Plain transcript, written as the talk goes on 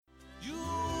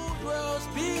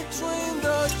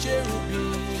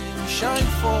cherubim shine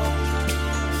forth.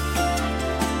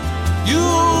 You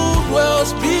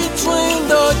dwells between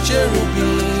the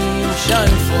cherubim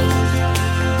shine forth.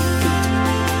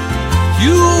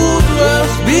 You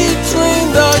dwells between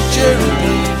the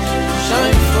cherubim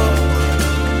shine forth.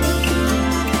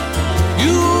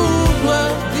 You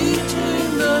dwell between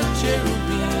the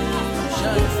cherubim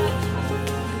shine forth.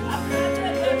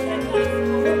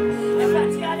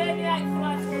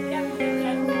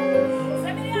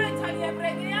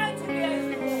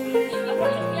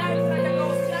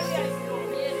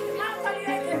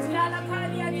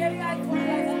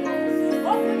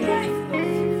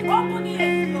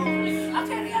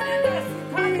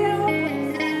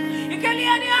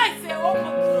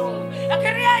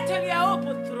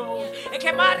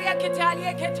 Maria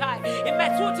Kitalia Kitai,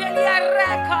 Imetutelia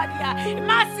Recordia,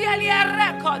 Masialia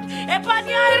Record,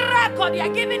 Epania Record,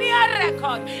 Yaginia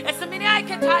Record, Esaminia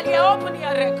Kitalia,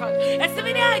 Openia Record,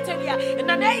 Esaminia Italia, in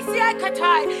the Nasia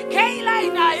Katai,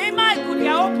 Kailina,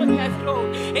 Emakulia, Openia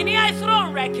Throne, Inia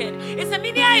Throne Record,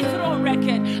 Esaminia Throne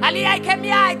Record, Alia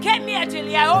Kemia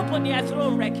Tilia, Openia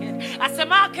Throne Record,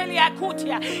 Asamakalia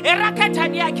Kutia,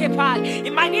 Erakatania Kepal,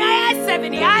 Imania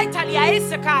 70, Italia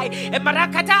Isakai,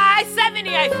 Emarakata 70.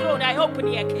 I throne, I open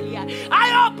your Kelia.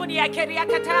 I open your Kelia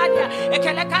Catania,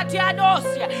 Ekelekatia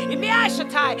Nosia, Imia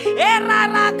Shatai,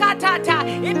 Erara Katata,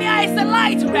 Imia is a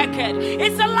light record.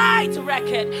 It's a light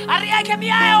record.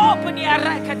 Ariakamia, I open your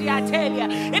record, Yatelia,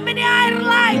 Imia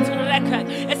light record.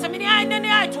 It's a Minia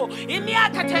Naniato, Imia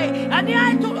Kate, and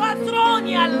I to throne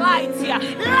your light here,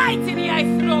 light in your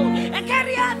throne, and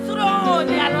carry a throne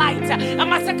your light. A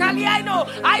Masakalia,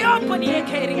 I open your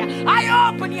Keria, I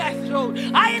open your throne,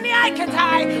 I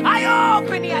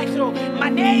open your throne.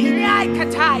 Manei I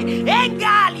katai.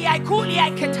 Engali I kuli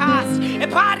I katas.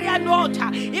 Eparia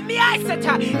nota. Imia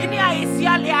seta. Inia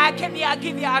isiali. I can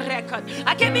give you a record.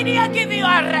 I can give you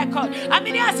a record.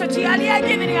 Aminia satiali. I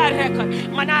give you a record.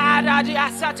 Manaraji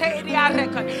asateria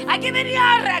record. I give you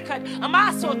a record.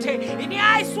 Amasote.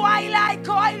 Inia swaila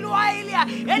koiluailia.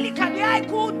 Elikania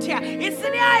kutia.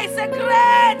 Isinia is a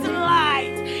great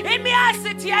light. Imia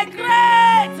city a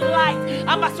great light.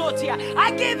 Amasotia.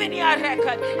 I give you a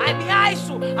record. I'm the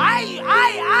Isu.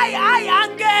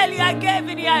 Angeli, I gave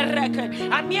you a record.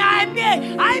 I'm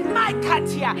my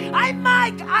Katia. I'm my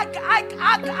I'm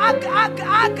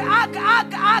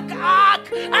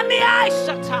the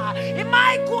Aishata. In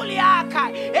my Kuliaka.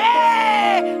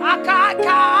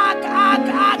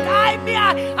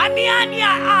 I'm the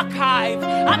Ania archive.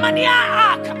 I'm an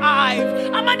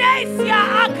archive. I'm an Asia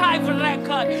archive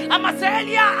record. I'm a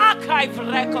Celia archive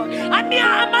record. I'm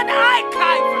an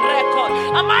archive record.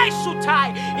 Am I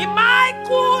Shutai? Am I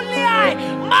Kuliai?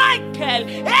 Michael,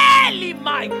 Eli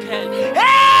Michael,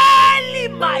 Eli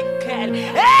Michael,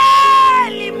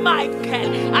 Eli Michael.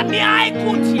 Am I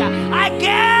Kutia? I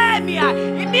gave me a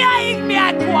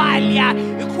Qualia.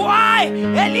 Quai,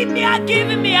 Eli Mia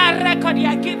give me a record.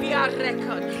 I give you a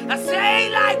record. I say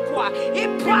like what?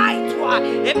 It bright what?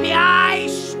 It me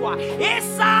Aishwa.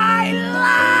 It's I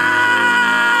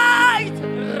light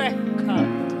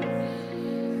record.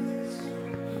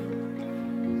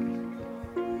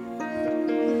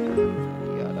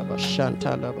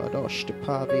 Shantala Badosh to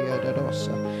Pavia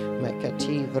Dadosa,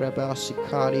 Mecativra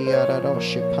Basicaria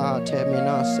Dadoshi Pate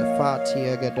Minasa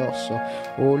Fatia Gadoso,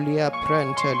 Olia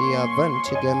Prentelia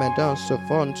Ventiga Medanso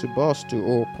Font to boss to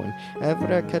open,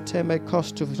 Evre Cateme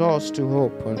cost to doors to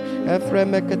open, Evre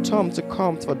Mecatom to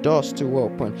come for doors to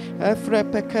open, Evre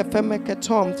Pecafe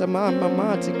Mecatom to Mamma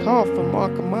call for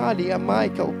Markamalia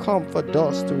Michael come for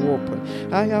doors to open.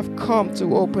 I have come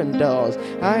to open doors.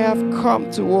 I have come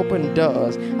to open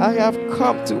doors. I have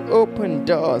come to open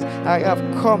doors. I have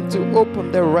come to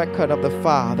open the record of the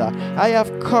Father. I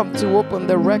have come to open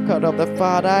the record of the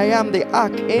Father. I am the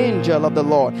archangel of the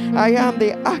Lord. I am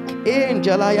the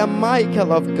archangel. I am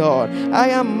Michael of God. I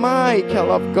am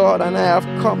Michael of God, and I have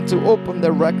come to open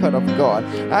the record of God.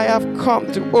 I have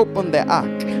come to open the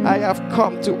ark. I have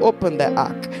come to open the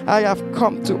ark. I have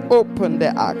come to open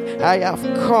the ark. I have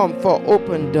come for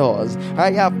open doors.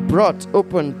 I have brought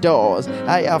open doors.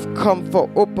 I have come for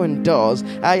open doors.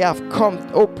 I have come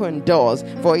open doors.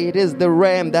 For it is the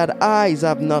realm that eyes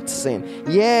have not seen,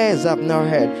 ears have not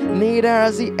heard, neither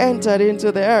has he entered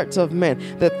into the hearts of men,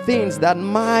 the things that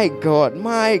my God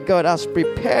has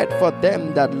prepared for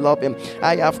them that love him.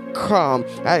 I have come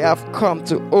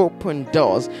to open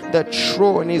doors. The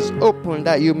throne is open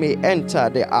that you may enter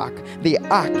the ark. The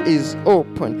ark is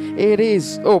open. It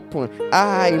is open.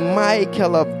 I,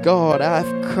 Michael of God, I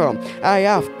have come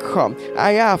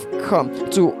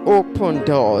to open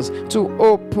doors, to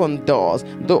open doors,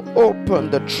 to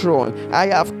open the throne. I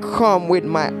have come with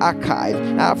my archive.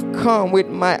 I have come with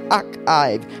my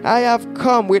archive. I have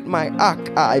come with my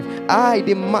archive. I,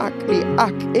 the Mark, the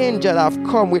archangel, have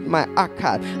come with my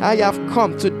archive. I have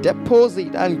come to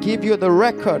deposit and give you the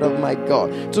record of my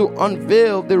God, to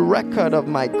unveil the record of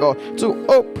my God, to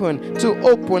open.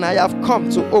 I have come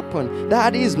to open.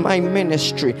 That is my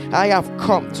ministry. I have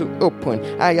come to open.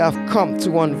 I have come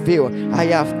to unveil. I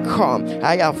have come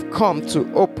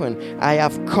to open. I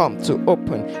have come to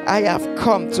open. I have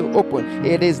come to open.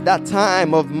 It is that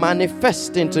time of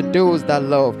manifesting to those that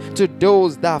love, to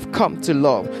those that have come to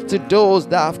love, to those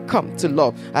that have come to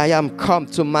love. I am come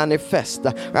to manifest.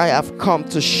 I have come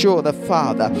to show the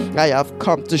Father. I have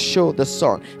come to show the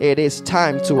Son. It is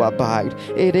time to abide.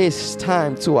 It is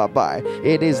time to abide.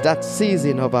 It is that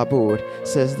season of abode,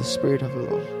 says the Spirit of the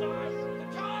Lord.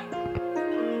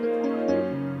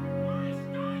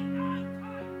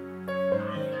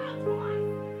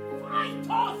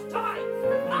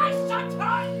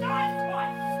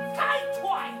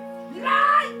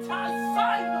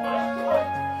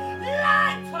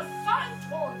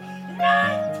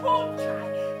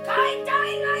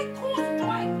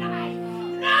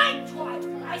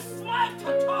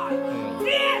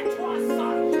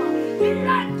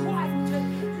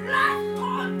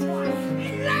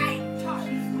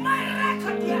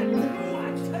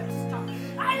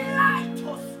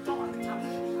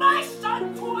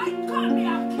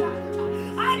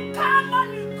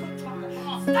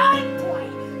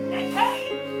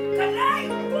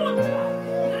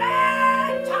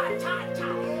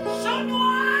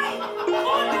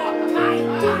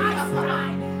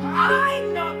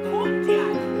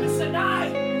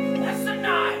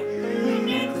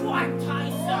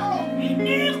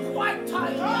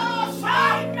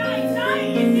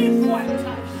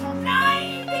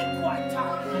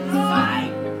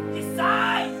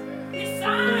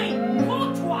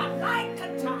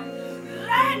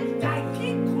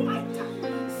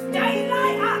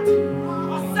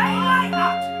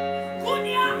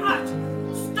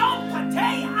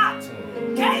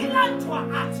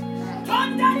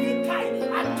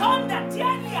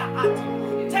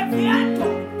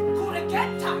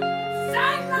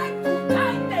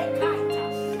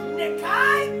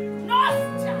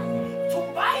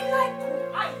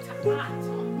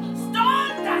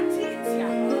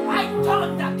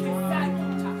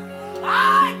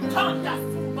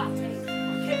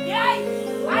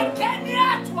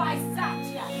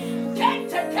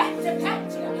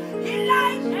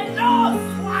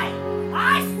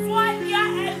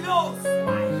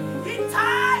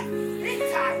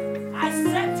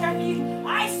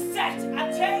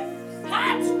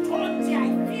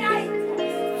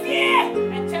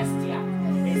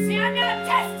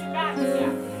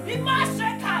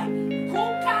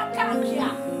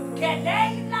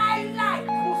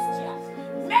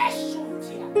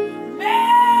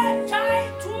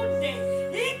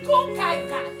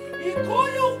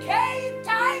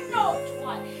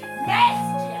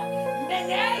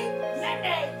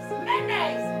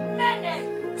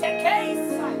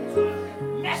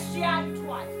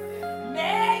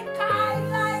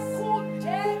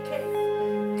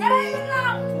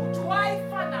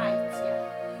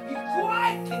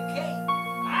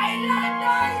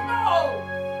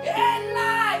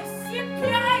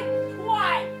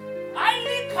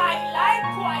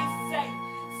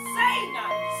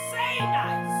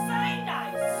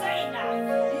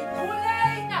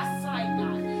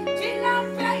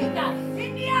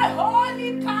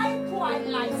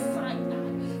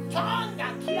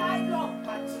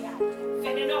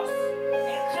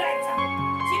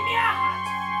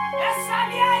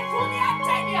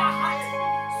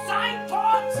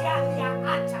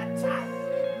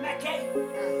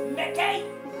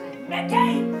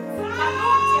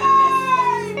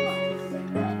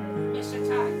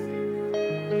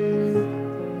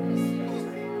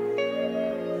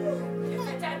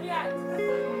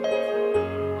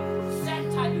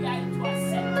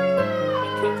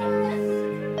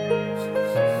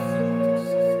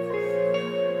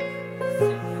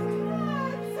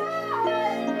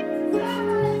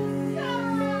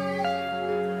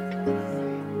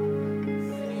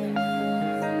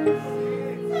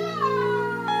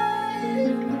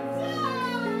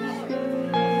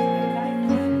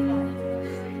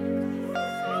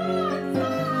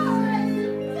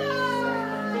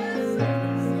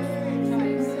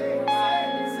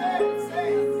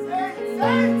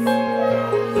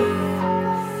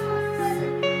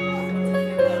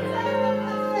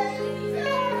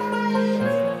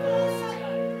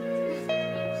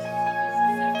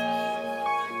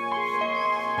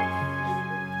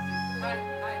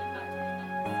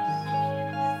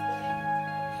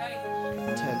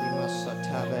 telimasa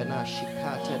tavena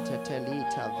shikata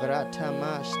tetelita vrata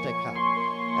masteka.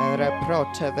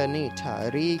 Reprote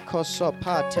venita, rico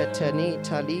sopate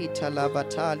tenita lita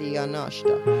lavatali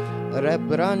anashta.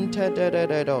 Rebrante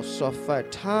de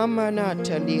sofertamana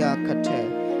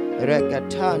teliakate.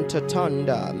 Regatanta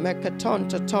tonda,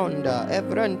 mecatonta tonda,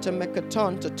 evrenta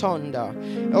mecatonta tonda.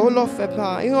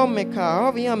 Olofepa,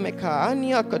 iomeka, oviameka,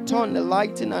 aniakatonda,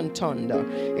 lighten and tonda.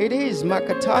 It is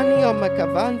macatania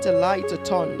mecavanta light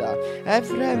tonda.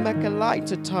 Evre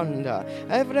mecalite tonda.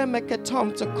 Evre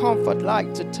mecatom to comfort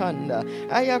light tonda.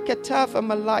 Ayakatafa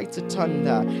malite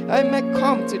tonda. I may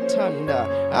come to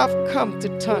tonda. I've come to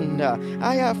tonda.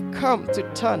 I have come to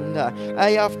tonda.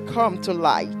 I have come to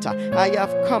light. I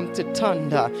have come to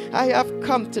thunder. I have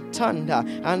come to thunder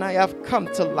and I have come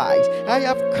to light. I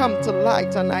have come to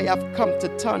light and I have come to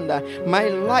thunder. My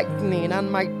lightning and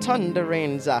my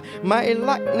thunderings, my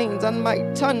lightnings and my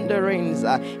thunderings.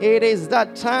 It is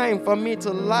that time for me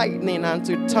to lightning and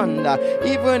to thunder.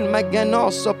 Even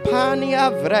Maganoso Pania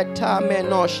Vreta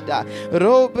Menoshta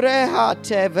Robre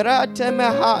Hate Vrate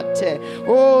Mehate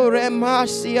O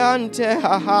Remasiante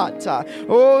Hahata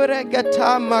O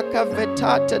Regata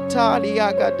Makavetata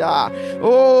Taliagada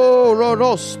O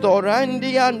Rorosto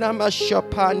Randiana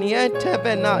Mashopaniente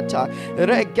Venata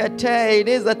Regate. It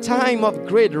is a time of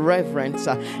great reverence.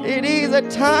 It is a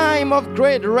time of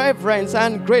great reverence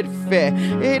and great fear.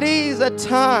 It is a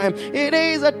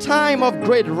time of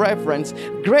great reverence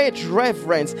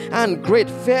and great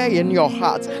fear in your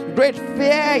heart. Great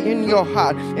fear in your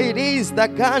heart. It is the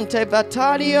Gante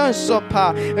Vatalia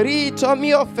Sopa Rito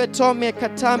Mio Fetome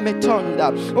Katame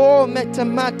Tonda O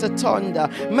Metamata Tonda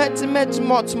Met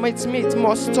mot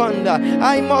must thunder.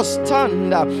 I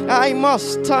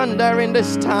must thunder in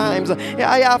these times.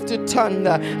 I have to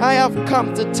thunder. I have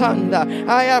come to thunder.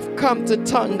 I have come to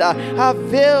thunder.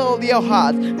 Avail your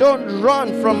heart. Don't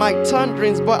run from my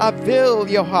thunderings, but avail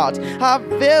your heart.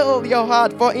 Avail your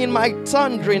heart, for in my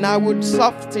thundering I would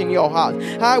soften your heart.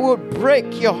 I would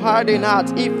break your hardened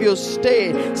heart if you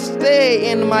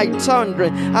stay in my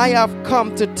thundering. I have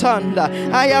come to thunder.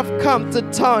 I have come to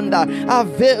thunder.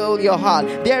 Avail your heart.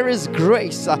 There is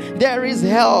grace. There is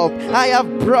help. I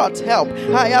have brought help.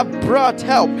 I have brought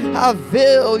help.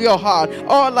 Avail your heart.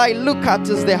 All I look at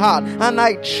is the heart, and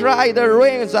I try the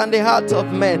reins and the heart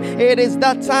of men. It is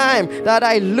that time that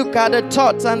I look at the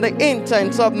thoughts and the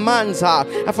intents of man's heart.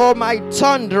 For my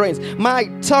thunderings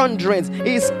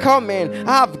is coming.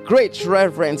 Have great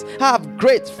reverence. Have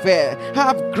great fear.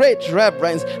 Have great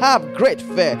reverence. Have great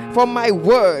fear. For my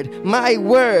word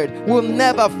will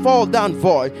never fall down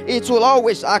void. It will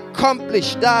always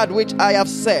accomplish that which I have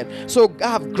said. So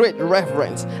have great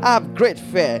reverence. Have great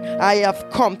fear. I have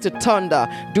come to thunder.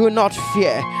 Do not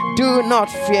fear. Do not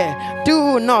fear.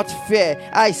 Do not fear.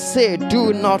 I say,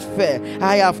 do not fear.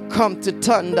 I have come to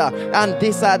thunder, and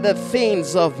these are the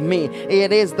things of me.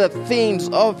 It is the things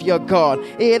of your God.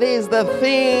 It is the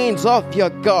things of your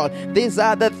God. These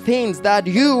are the things that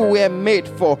you were made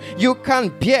for. You can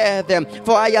bear them,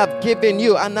 for I have given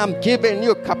you, and I'm giving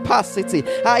you capacity.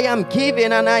 I am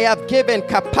giving, and I have given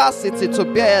capacity to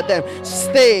bear them.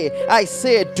 Stay. I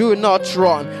say, do not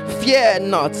run. Fear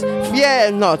not,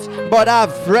 but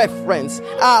have reverence.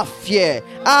 Have fear,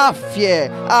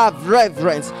 have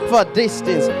reverence for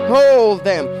distance. Hold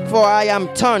them, for I am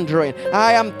thundering.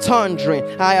 I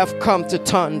have come to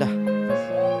thunder.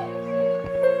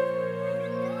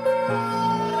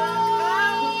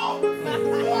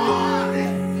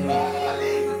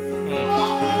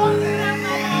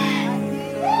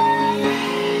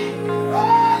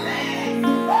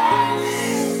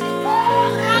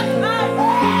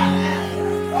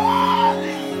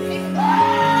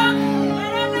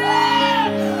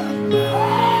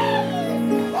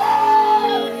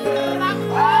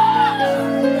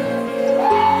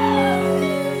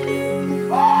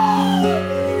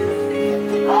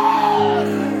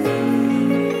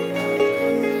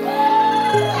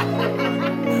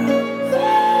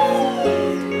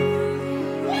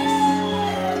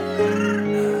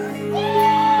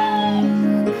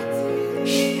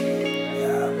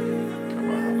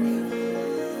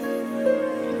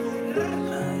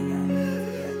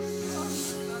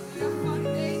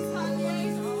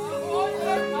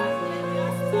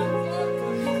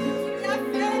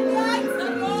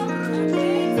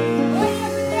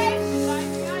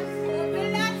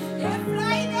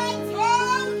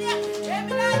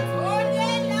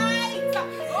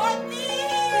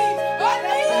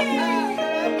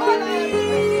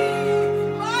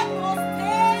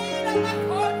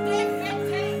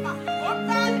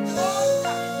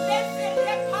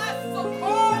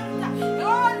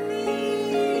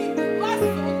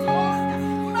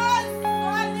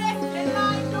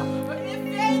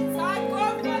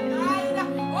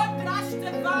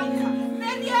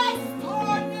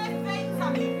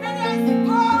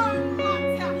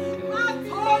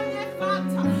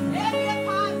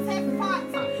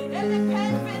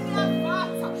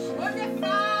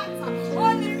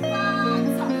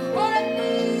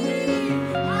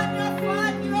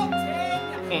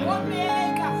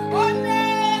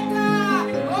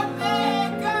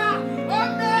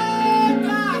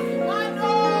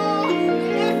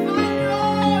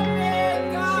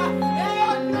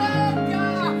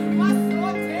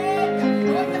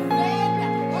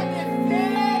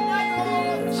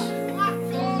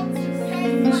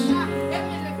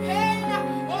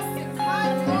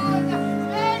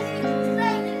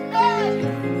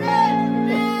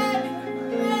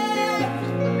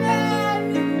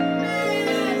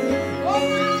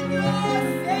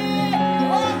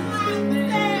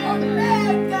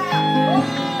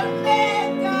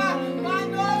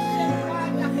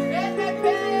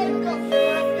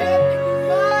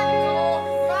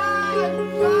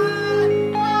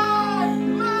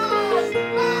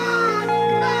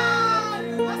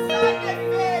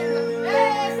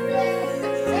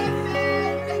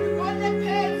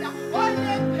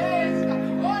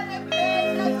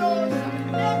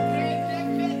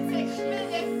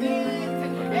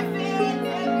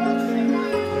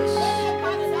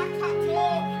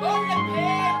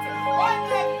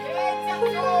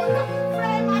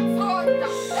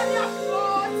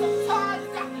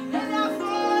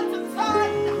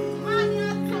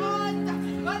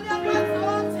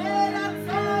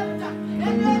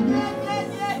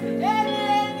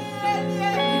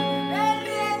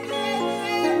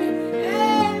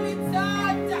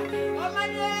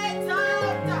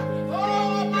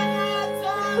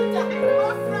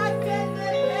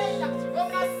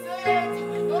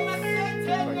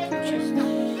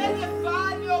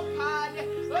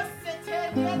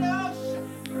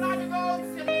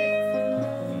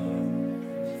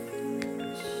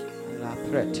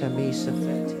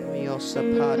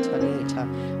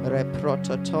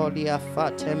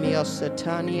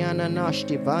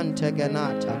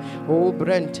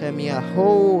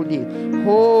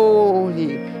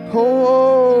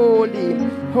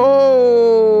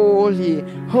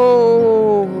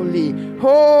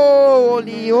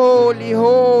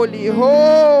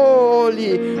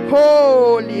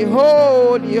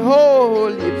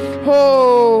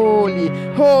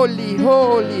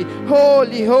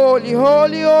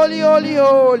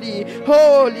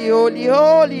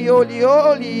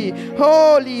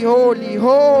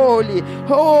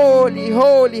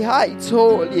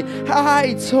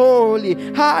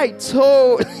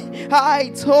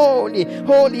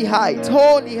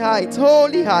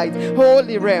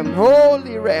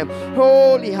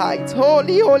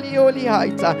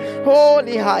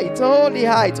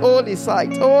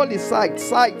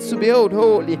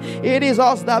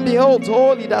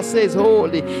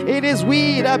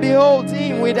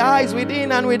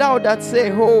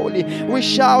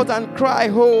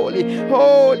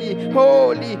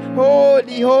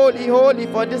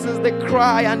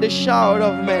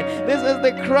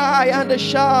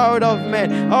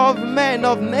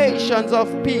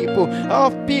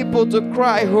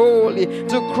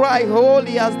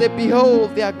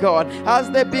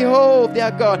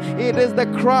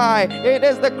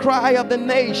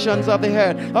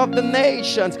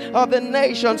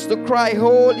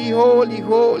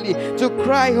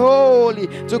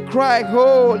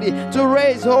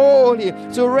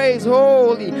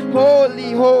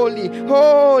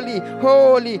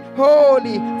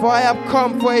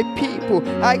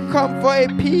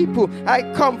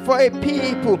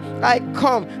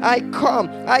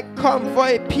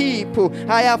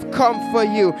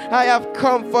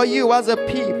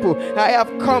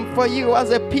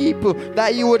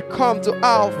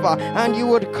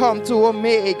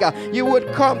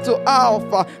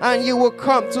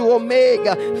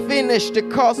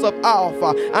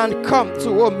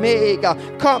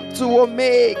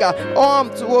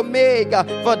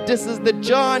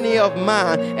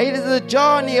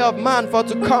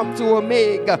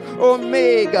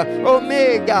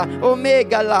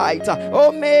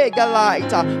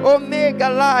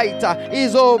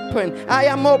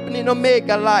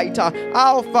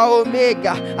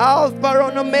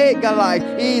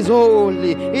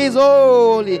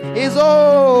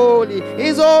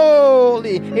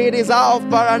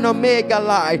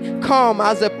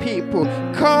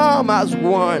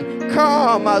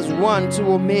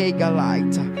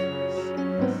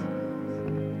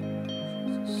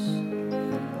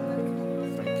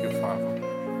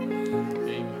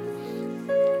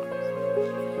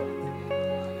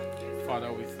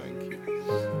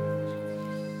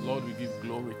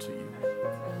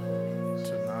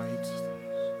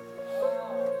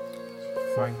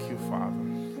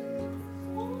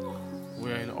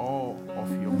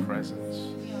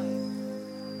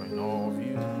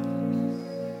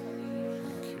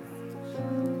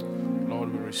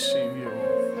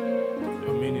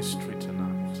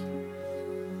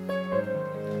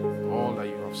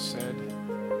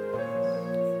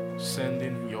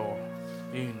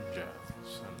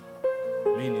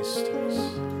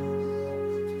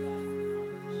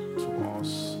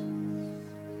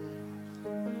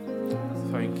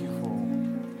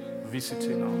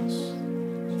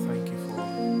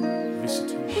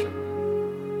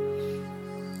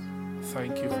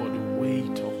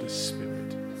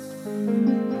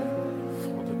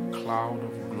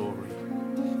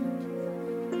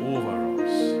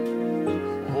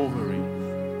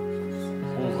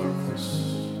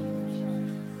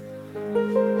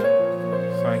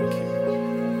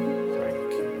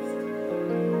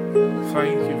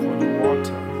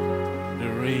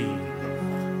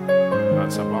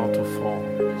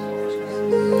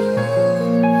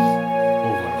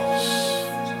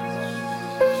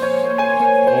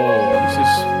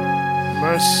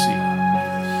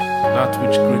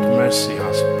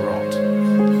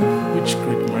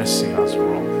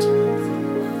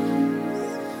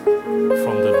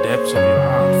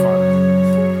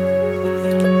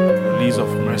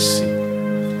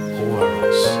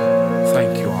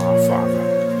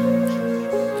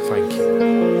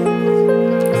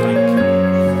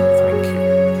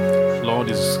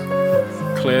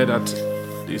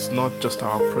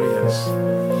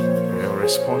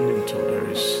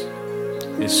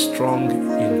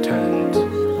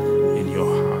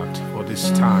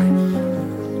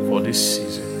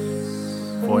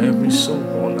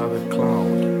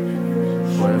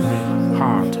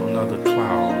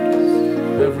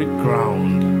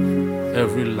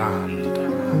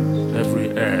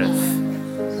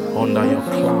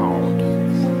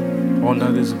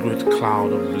 under this great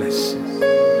cloud of blessing.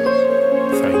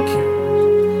 Thank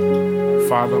you.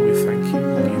 Father, we thank you.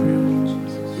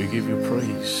 We give you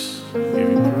praise. We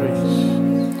give you praise.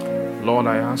 Lord,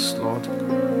 I ask, Lord,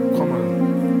 come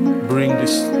and bring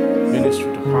this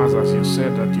ministry to pass as you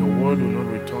said that your word will not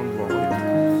return void.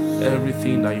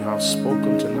 Everything that you have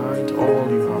spoken tonight, all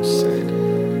you have said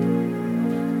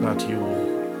that you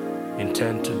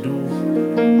intend to do,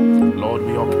 Lord,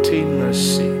 we obtain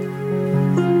mercy,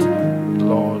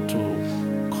 Lord, to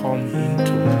come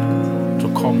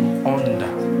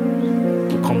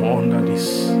under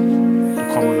this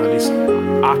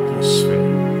atmosphere,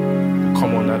 to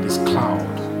come under this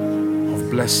cloud of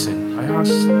blessing. I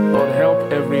ask, Lord,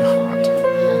 help every heart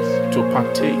to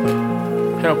partake,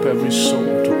 help every soul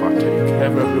to partake,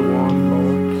 help everyone,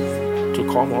 Lord, to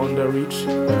come under it,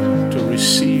 to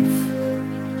receive,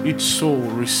 each soul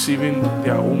receiving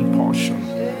their own portion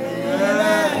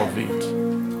of it.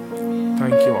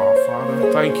 Thank you, our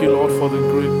Father. Thank you, Lord, for the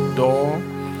great door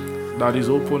that is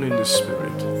open in the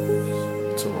Spirit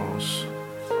to us.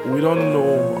 We don't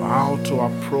know how to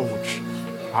approach,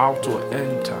 how to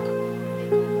enter.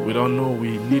 We don't know.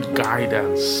 We need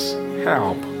guidance,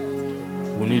 help.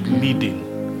 We need leading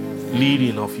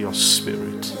of your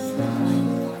Spirit.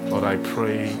 Lord, I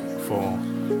pray for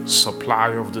supply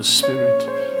of the Spirit,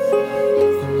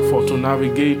 for to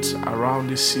navigate around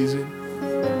this season,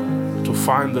 to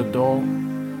find the door,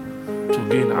 to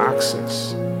gain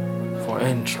access, for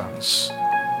entrance.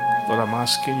 Lord, I'm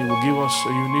asking you will give us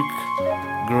a unique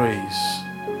grace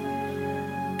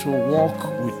to walk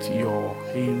with your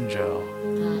angel,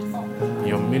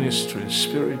 your ministering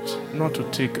spirit, not to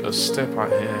take a step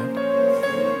ahead,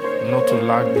 not to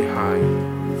lag behind.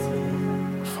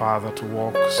 Father, to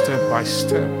walk step by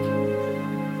step,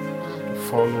 to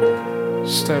follow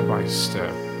step by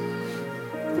step,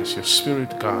 as your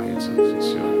Spirit guides,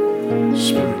 as your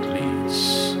Spirit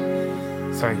leads.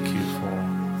 Thank you for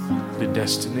the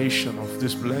destination of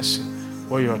this blessing,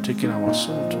 where you are taking our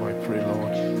soul to. I pray,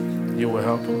 Lord, you will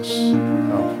help us,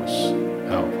 help us,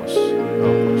 help us,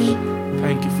 help us.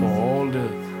 Thank you for all the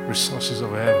resources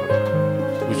of heaven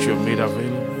which you have made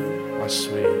available as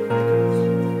we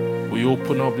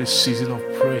open up this season of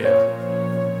prayer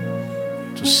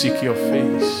to seek your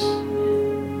face,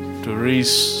 to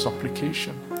raise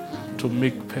supplication, to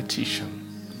make petition,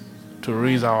 to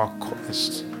raise our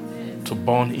quest, to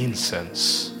burn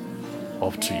incense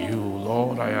up to you.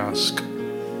 Lord, I ask,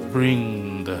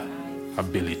 bring the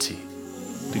ability,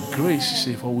 the grace, you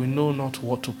say, for we know not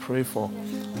what to pray for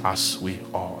as we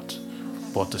ought,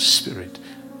 but the Spirit,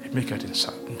 make an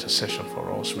intercession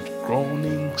for us with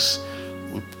groanings.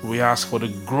 We ask for the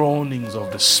groanings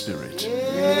of the Spirit.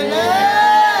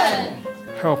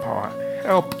 Help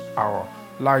our,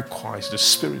 likewise the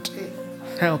Spirit,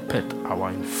 help at our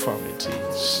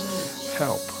infirmities.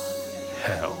 Help.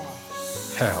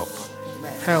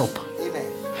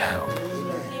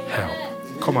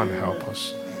 Come and help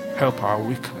us. Help our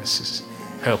weaknesses.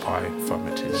 Help our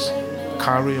infirmities.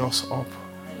 Carry us up.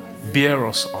 Bear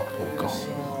us up, oh God.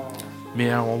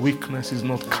 May our weaknesses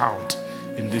not count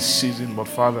in this season, but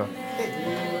Father,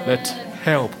 let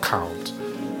help count.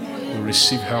 We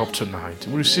receive help tonight.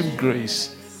 We receive grace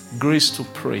to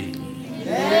pray.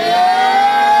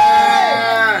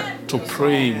 To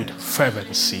pray with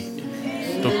fervency,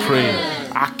 to pray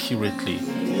accurately,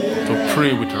 to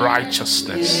pray with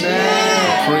righteousness,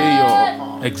 to pray your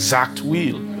exact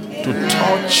will, to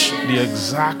touch the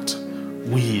exact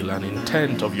will and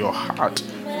intent of your heart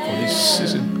for this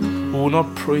season. We will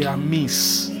not pray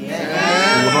amiss. We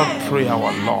will not pray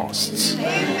our lusts,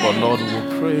 but Lord,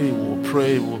 we will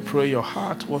pray your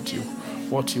heart, what you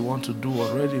want to do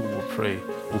already. We'll pray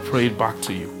it back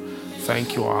to you.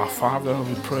 Thank you, our Father.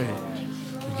 We pray.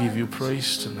 We give you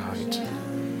praise tonight.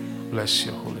 Bless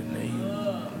your holy name.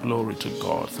 Glory to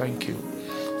God. Thank you,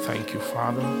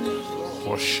 Father.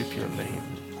 Worship your name,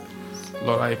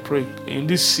 Lord. I pray in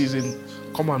this season,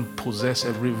 come and possess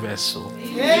every vessel,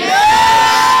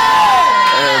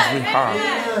 every heart.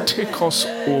 Take us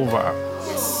over.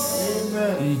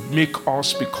 Make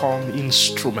us become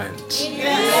instruments in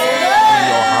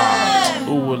your heart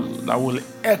that will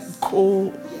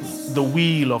echo the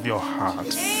will of your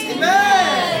heart.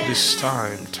 This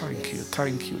time, thank you.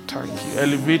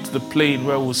 Elevate the plane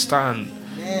where we'll stand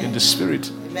in the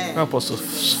Spirit. Help us to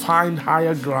find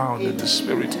higher ground in the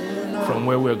Spirit from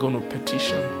where we're going to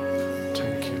petition.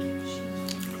 Thank you.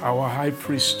 Our high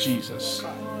priest Jesus,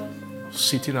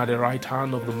 sitting at the right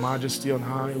hand of the Majesty on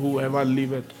high, whoever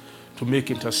liveth to make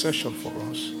intercession for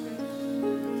us.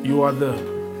 You are the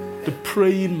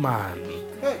praying man,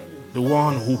 the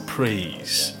one who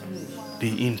prays,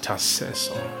 the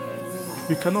intercessor.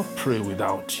 We cannot pray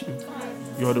without you.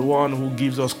 You're the one who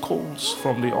gives us coals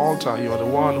from the altar. You're the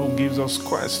one who gives us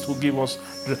quest, who gives us...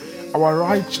 Our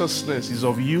righteousness is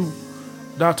of you.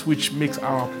 That which makes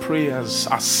our prayers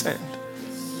ascend.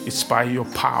 It's by your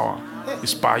power.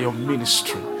 It's by your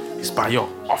ministry. It's by your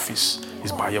office.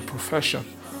 It's by your profession.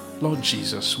 Lord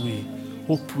Jesus, we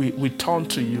hope we turn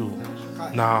to you.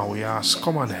 Now we ask,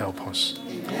 come and help us.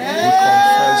 We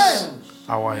confess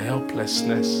our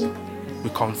helplessness. We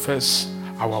confess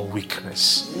our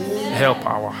weakness. Help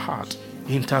our heart.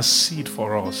 Intercede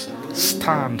for us.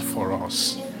 Stand for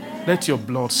us. Let your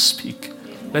blood speak.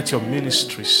 Let your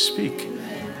ministry speak.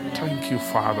 Thank you,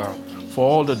 Father, for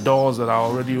all the doors that are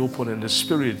already open in the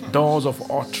Spirit. Doors of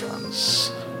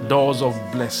utterance. Doors of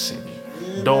blessing.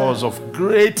 Doors of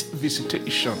great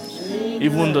visitation.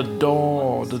 Even the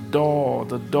door,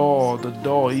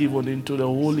 even into the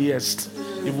holiest,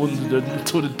 even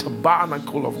into the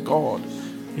tabernacle of God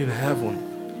in heaven.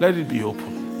 Let it be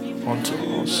open unto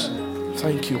us.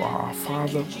 Thank you, our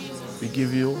Father. We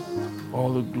give you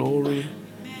all the glory.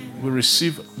 We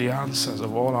receive the answers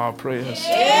of all our prayers.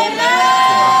 Amen.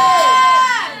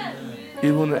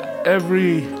 Even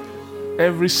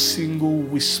every single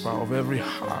whisper of every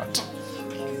heart,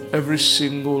 every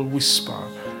single whisper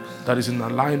that is in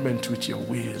alignment with your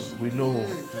will, we know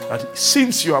that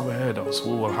since you have heard us,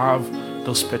 we will have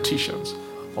those petitions,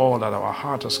 all that our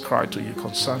heart has cried to you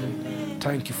concerning.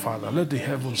 Thank you, Father. Let the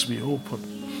heavens be open.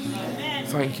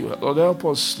 Thank you. Lord, help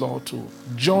us, Lord, to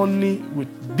journey with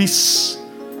this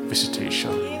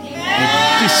visitation, with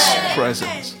this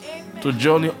presence, to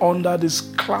journey under this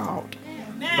cloud,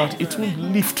 that it will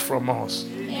lift from us.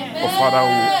 But Father,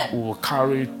 we will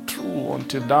carry through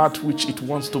until that which it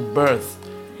wants to birth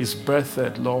is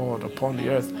birthed, Lord, upon the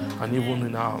earth and even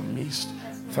in our midst.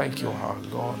 Thank you, our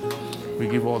God. We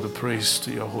give all the praise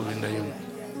to your holy name.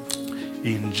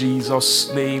 In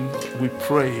Jesus' name we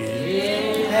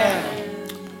pray. Amen.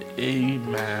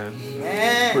 Amen.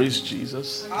 Amen. Praise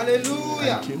Jesus.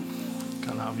 Hallelujah. Thank you. You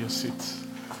can have your seat.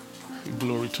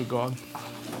 Glory to God.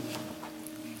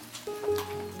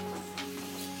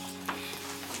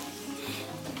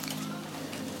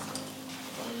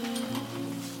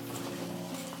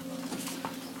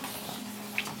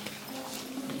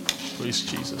 Praise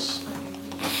Jesus.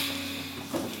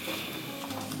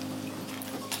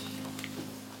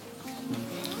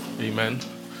 Amen.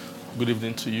 Good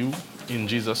evening to you in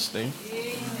Jesus' name.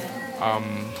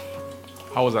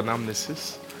 How was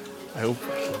anamnesis? I hope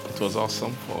it was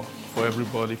awesome for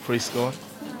everybody. Praise God.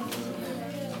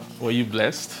 Were you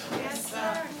blessed? Yes,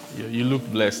 sir. You look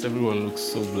blessed. Everyone looks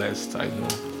so blessed. I know.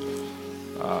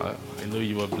 I know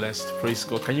you were blessed. Praise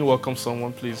God. Can you welcome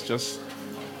someone, please? Just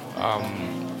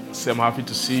say, I'm happy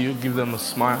to see you. Give them a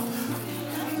smile.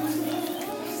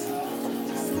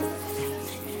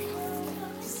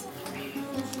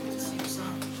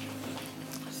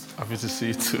 Happy to see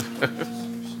you too.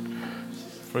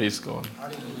 Praise God.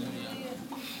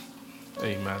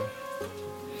 Amen.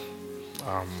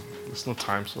 There's no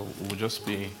time, so we'll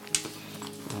be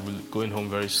going home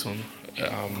very soon.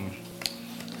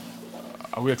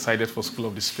 Are we excited for School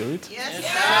of the Spirit? Yes,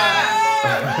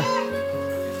 sir.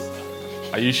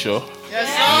 Are you sure? Yes,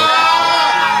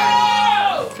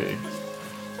 sir. Okay.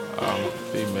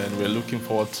 Amen. We're looking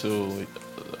forward to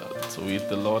it.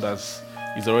 The Lord is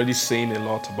already saying a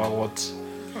lot about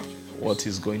what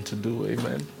He's going to do.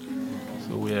 Amen.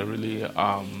 So we are really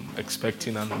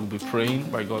expecting, and we'll be praying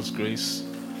by God's grace.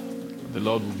 The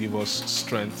Lord will give us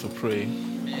strength to pray.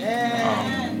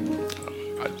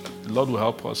 The Lord will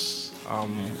help us.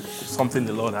 Something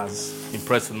the Lord has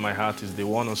impressed in my heart is they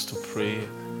want us to pray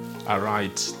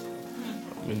aright.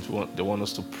 I mean, they want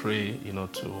us to pray,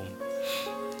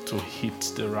 to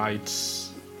hit the right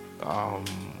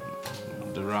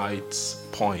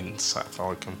points, if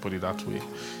I can put it that way,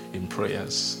 in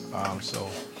prayers. So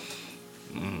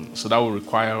that will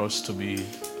require us to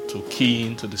key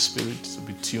into the Spirit, to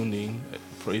be tuning.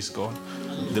 Praise God.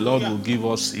 The Lord will give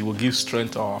us, He will give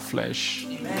strength to our flesh,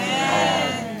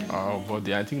 our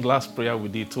body. I think last prayer we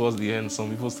did towards the end,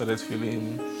 some people started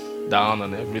feeling down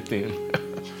and everything.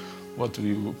 But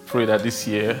we will pray that this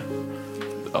year,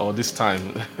 or this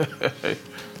time,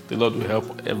 the Lord will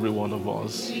help every one of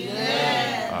us.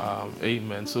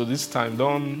 Amen. So this time,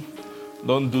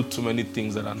 don't do too many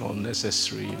things that are not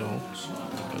necessary,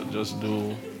 Just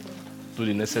do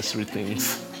the necessary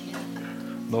things.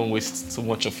 Don't waste so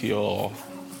much of your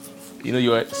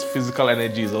physical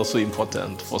energy is also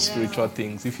important for spiritual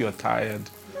things. If you're tired,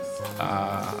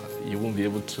 you won't be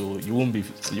able to, you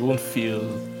won't feel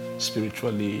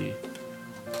spiritually,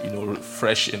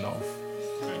 fresh enough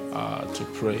to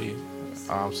pray.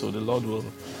 So the Lord will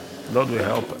Lord will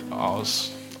help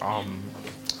us.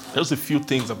 There's a few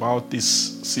things about this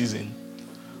season,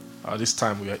 this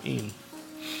time we are in.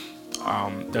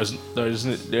 There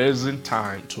isn't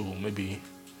time to maybe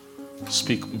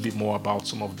speak a bit more about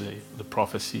some of the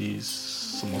prophecies,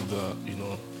 some of the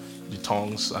the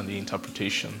tongues and the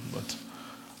interpretation, but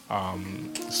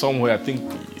somewhere I think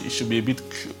it should be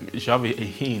it should have a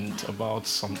hint about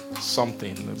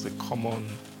something that's a common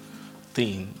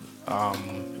thing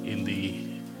in the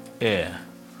air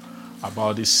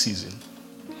about this season.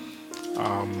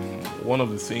 One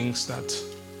of the things that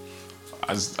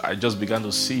as I just began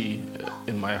to see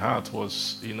in my heart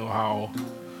was, how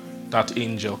that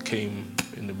angel came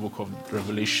in the book of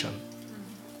Revelation,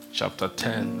 chapter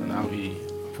 10, and how he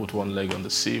put one leg on the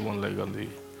sea, one leg on the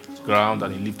ground,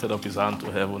 and he lifted up his hand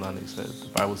to heaven, and he said, the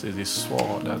Bible says he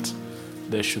swore that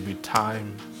there should be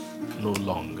time no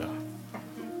longer.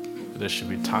 There should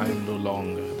be time no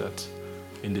longer, that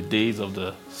in the days of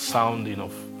the sounding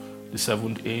of the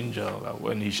seventh angel, that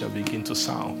when he shall begin to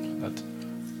sound, that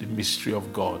the mystery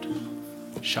of God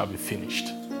shall be finished.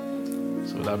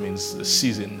 So that means the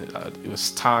season, it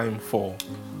was time for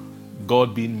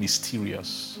God being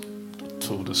mysterious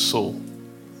to the soul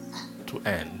to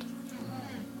end.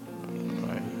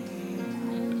 Right?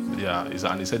 Yeah,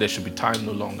 and he said there should be time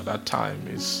no longer. That time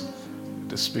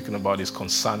they're speaking about is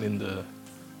concerning the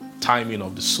timing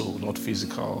of the soul, not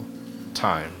physical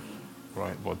time,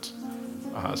 right? But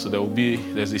so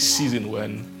there's a season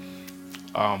when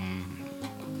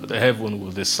the heaven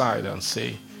will decide and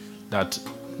say that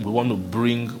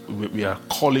we are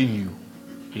calling you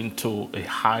into a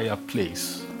higher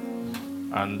place.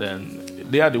 And then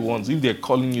they are the ones, if they're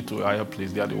calling you to a higher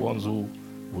place, they are the ones who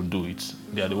will do it.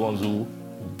 They are the ones who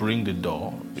bring the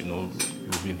door.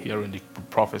 You've been hearing the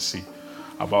prophecy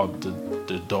about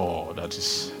the door that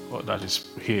is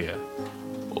here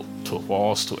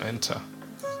for us to enter.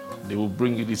 They will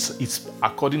bring it. It's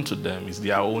according to them. It's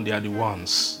their own. They are the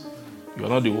ones. You are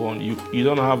not the one. You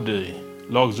don't have the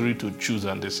luxury to choose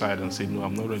and decide and say, no,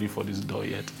 I'm not ready for this door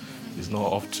yet. It's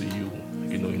not up to you.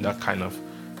 In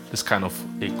this kind of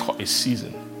a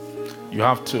season, you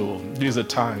have to. This is a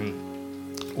time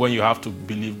when you have to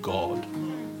believe God.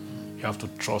 You have to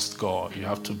trust God. You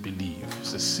have to believe.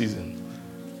 It's a season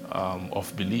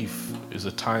of belief. It's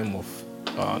a time of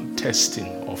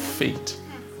testing of faith.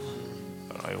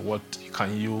 What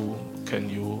can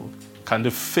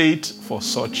the faith for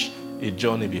such a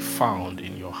journey be found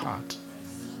in your heart?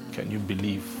 Can you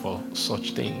believe for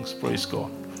such things? Praise God.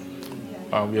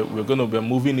 We're going to be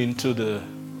moving into the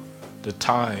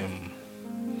time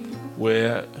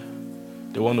where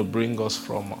they want to bring us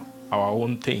from our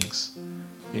own things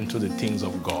into the things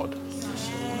of God.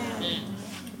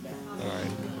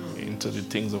 Right? Into the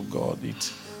things of God.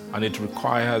 And it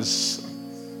requires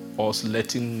us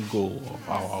letting go of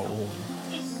our own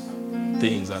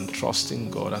things and trusting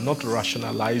God and not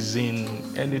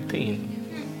rationalizing anything.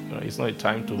 It's not a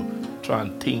time to try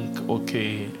and think,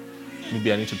 okay,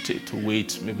 maybe I need to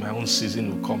wait, maybe my own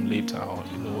season will come later, or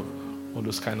all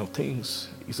those kind of things.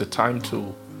 It's a time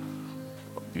to,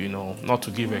 not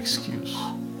to give excuse.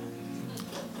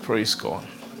 Praise God.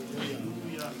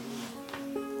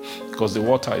 Because the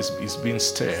water is being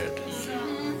stirred.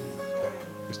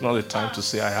 It's not a time to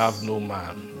say, I have no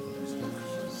man.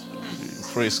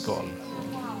 Praise God.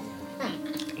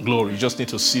 Glory. You just need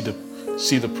to see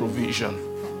the provision.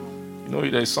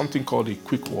 There is something called a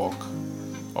quick walk.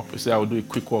 Or you say, I will do a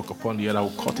quick walk upon the earth, I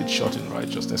will cut it short in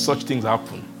righteousness. Such things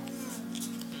happen.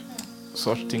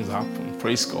 Such things happen.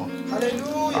 Praise God.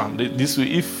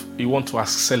 Hallelujah. If you want to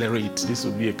accelerate, this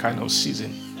will be a kind of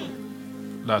season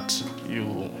that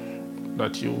you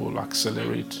will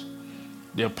accelerate.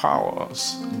 There are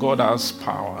powers. God has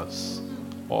powers.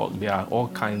 There are all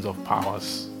kinds of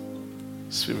powers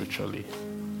spiritually.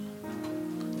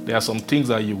 There are some things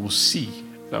that you will see,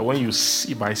 that when you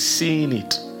see, by seeing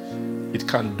it, it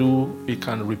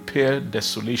can repair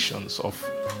desolations of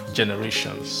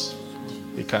generations.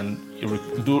 It can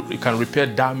repair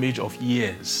damage of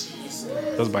years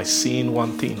just by seeing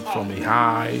one thing from a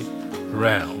high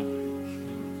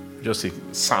realm. Just a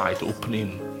sight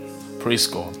opening. Praise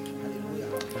God.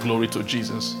 Glory to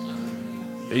Jesus.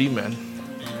 Amen.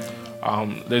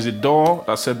 There's a door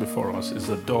that's set before us. It's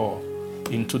the door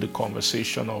into the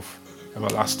conversation of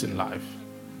everlasting life.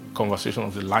 Conversation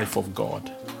of the life of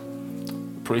God.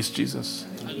 Praise Jesus.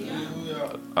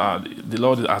 The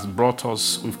Lord has brought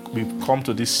us, we've come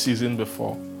to this season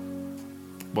before,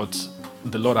 but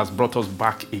the Lord has brought us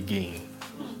back again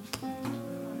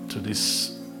to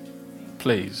this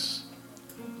place,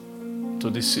 to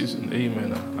this season.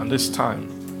 Amen. And this time,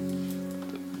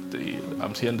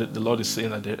 I'm hearing that the Lord is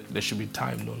saying that there should be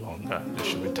time no longer. There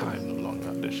should be time no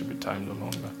longer. There should be time no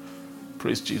longer.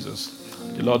 Praise Jesus.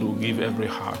 The Lord will give every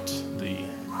heart the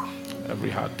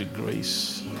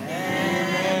grace,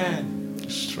 the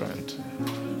strength.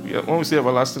 Yeah, when we say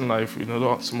everlasting life,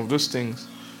 some of those things,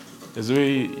 there's a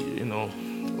way,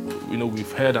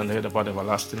 we've heard about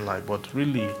everlasting life, but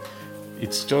really,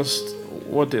 it's just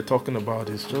what they're talking about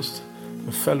is just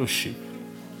a fellowship,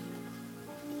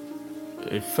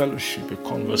 a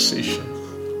conversation,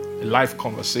 a life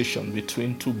conversation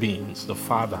between two beings, the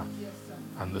Father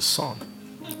and the Son.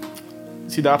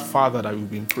 See, that Father that we've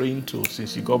been praying to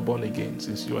since you got born again,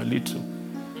 since you were little,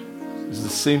 is the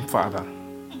same Father.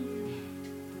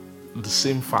 The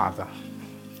same Father,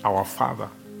 our Father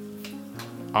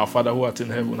who art in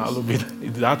heaven, hallowed be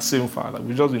that same Father.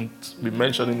 We've just been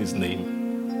mentioning his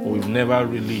name, but we've never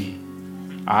really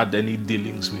had any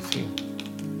dealings with him.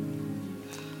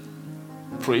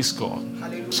 Praise God.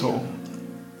 Hallelujah. So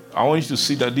I want you to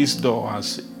see that this door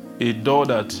as a door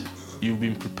that you've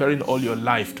been preparing all your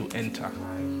life to enter.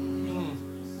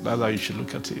 That's how you should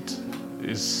look at it.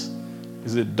 It's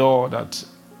a door that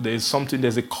there's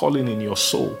a calling in your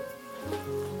soul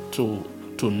to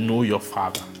know your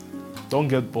Father. Don't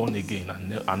get born again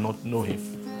and not know him.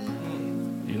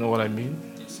 You know what I mean?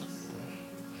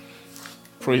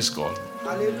 Praise God.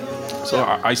 Hallelujah. So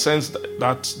I sense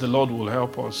that the Lord will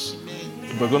help us.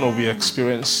 We're going to be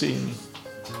experiencing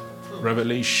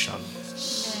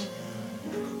revelations,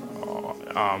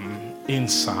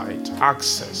 insight,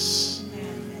 access,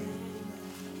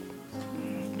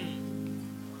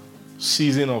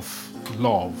 season of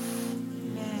love,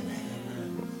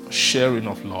 sharing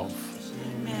of love.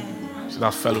 So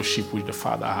that fellowship which the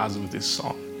Father has with his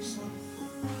Son,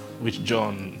 which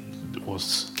John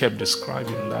kept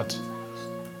describing, that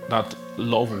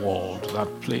love world,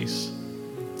 that place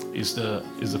is the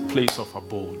place of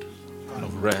abode and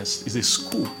of rest, is a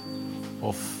school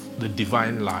of the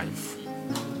divine life,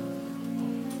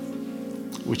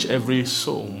 which every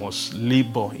soul must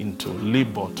labor to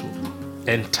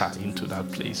enter into that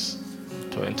place,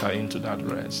 to enter into that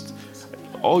rest.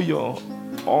 All your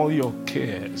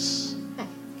cares,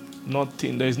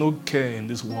 nothing, there is no care in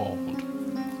this world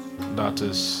that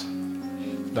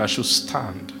should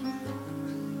stand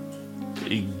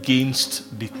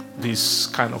against this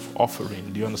kind of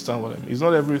offering. Do you understand what I mean? It's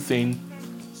not everything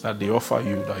that they offer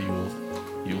you that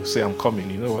you say, I'm coming.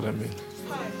 You know what I mean?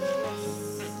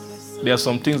 There are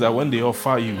some things that when they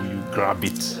offer you, you grab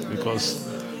it, because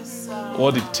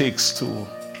what it takes to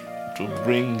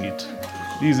bring it.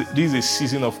 This is a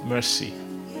season of mercy.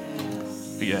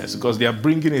 Yes, because they are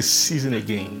bringing a season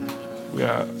again. We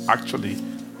are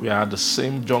at the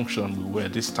same junction we were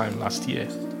this time last year.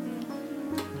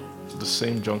 The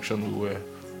same junction we were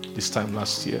this time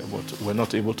last year, but we're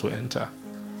not able to enter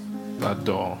that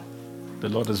door. The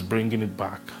Lord is bringing it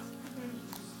back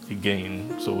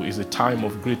again. So it's a time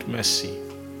of great mercy.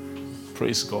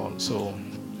 Praise God. So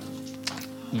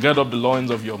get up the loins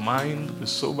of your mind, be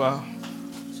sober,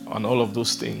 and all of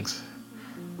those things.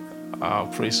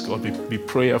 Praise God. Be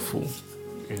prayerful.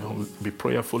 Be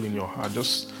prayerful in your heart.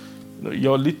 Just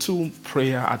your little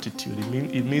prayer attitude.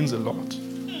 It means a lot.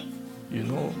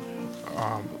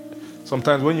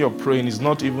 Sometimes when you're praying, it's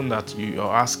not even that you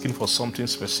are asking for something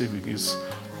specific. It's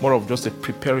more of just a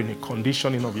preparing, a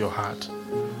conditioning of your heart,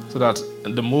 so that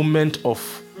in the moment of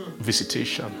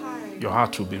visitation, your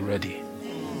heart will be ready.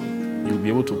 You'll be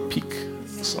able to pick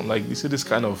some, like you see this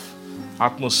kind of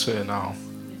atmosphere now.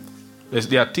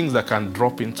 There are things that can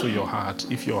drop into your heart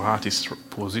if your heart is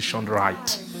positioned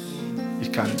right.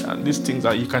 These things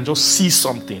that you can just see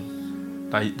something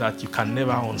that you can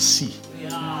never unsee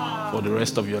for the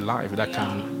rest of your life, that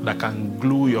can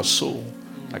glue your soul,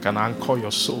 that can anchor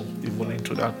your soul even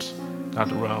into that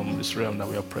realm, this realm that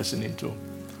we are pressing into.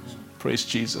 Praise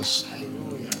Jesus.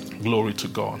 Glory to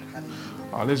God.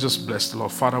 Let's just bless the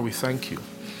Lord. Father, we thank you.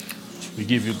 We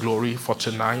give you glory for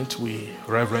tonight. We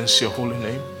reverence your holy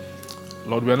name.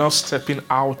 Lord, we are not stepping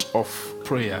out of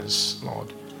prayers,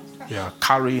 Lord. We are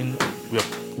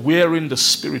wearing the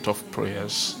spirit of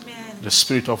prayers, the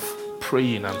spirit of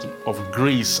praying and of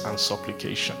grace and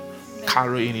supplication,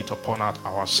 carrying it upon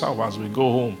ourselves as we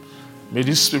go home. May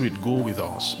this spirit go with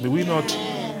us. May we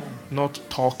not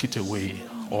talk it away,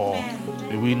 or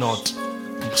may we not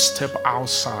step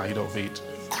outside of it.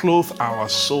 Clothe our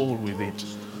soul with it,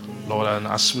 Lord, and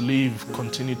as we live,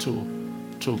 continue to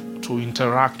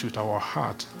interact with our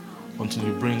heart until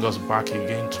you bring us back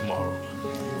again tomorrow.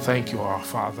 Thank you, our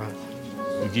Father.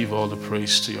 We give all the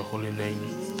praise to your holy name.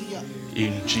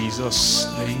 In Jesus'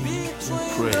 name we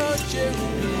pray. Amen.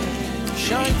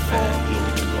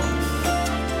 Glory to God.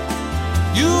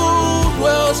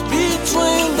 dwells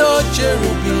between the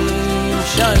cherubim,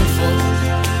 shine forth.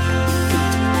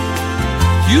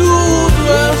 You who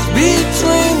dwells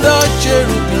between the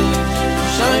cherubim,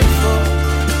 shine